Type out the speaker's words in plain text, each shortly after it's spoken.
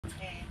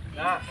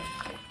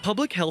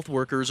Public health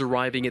workers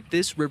arriving at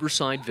this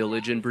riverside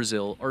village in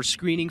Brazil are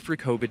screening for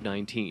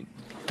COVID-19.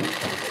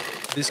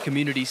 This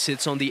community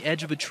sits on the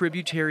edge of a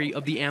tributary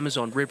of the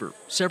Amazon River,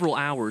 several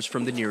hours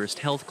from the nearest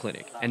health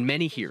clinic, and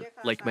many here,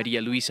 like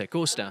Maria Luisa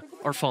Costa,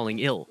 are falling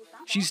ill.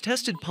 She's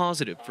tested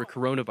positive for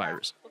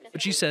coronavirus,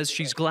 but she says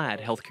she's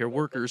glad healthcare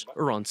workers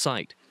are on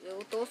site.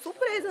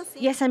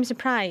 Yes, I'm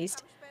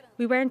surprised.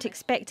 We weren't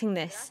expecting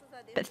this,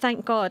 but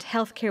thank God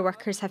healthcare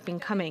workers have been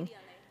coming.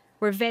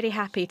 We're very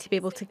happy to be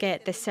able to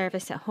get this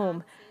service at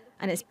home,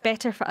 and it's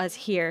better for us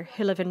here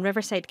who live in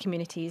riverside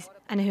communities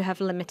and who have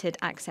limited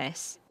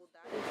access.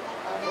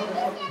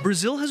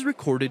 Brazil has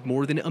recorded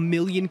more than 1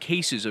 million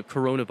cases of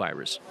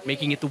coronavirus,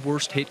 making it the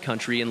worst hit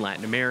country in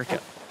Latin America.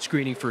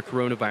 Screening for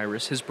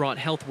coronavirus has brought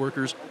health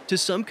workers to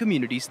some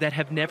communities that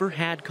have never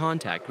had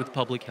contact with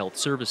public health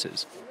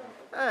services.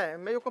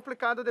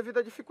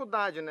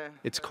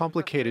 It's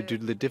complicated due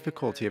to the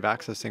difficulty of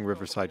accessing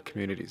riverside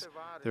communities.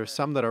 There are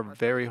some that are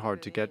very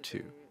hard to get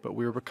to, but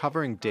we're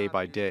recovering day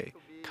by day,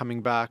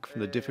 coming back from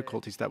the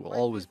difficulties that will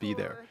always be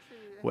there.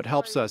 What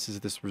helps us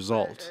is this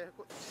result.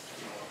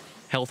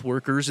 Health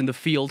workers in the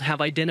field have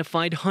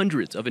identified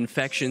hundreds of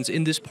infections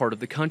in this part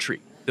of the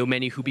country, though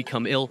many who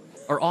become ill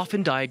are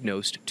often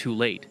diagnosed too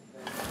late.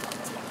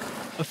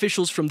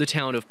 Officials from the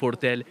town of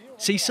Portel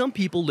say some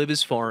people live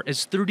as far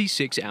as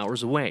 36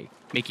 hours away,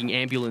 making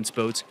ambulance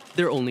boats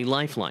their only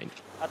lifeline.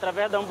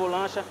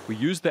 We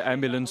use the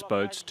ambulance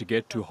boats to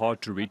get to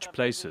hard-to-reach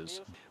places,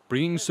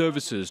 bringing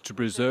services to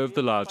preserve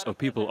the lives of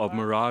people of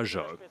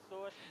Marajo.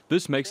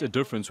 This makes a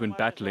difference when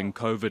battling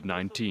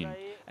COVID-19,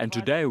 and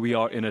today we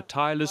are in a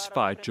tireless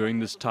fight during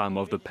this time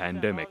of the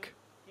pandemic.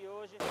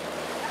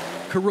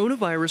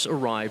 Coronavirus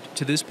arrived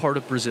to this part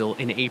of Brazil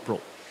in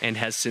April and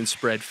has since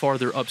spread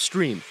farther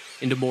upstream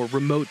into more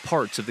remote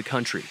parts of the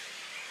country.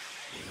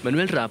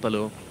 Manuel,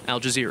 Rapalo, Al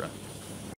Jazeera.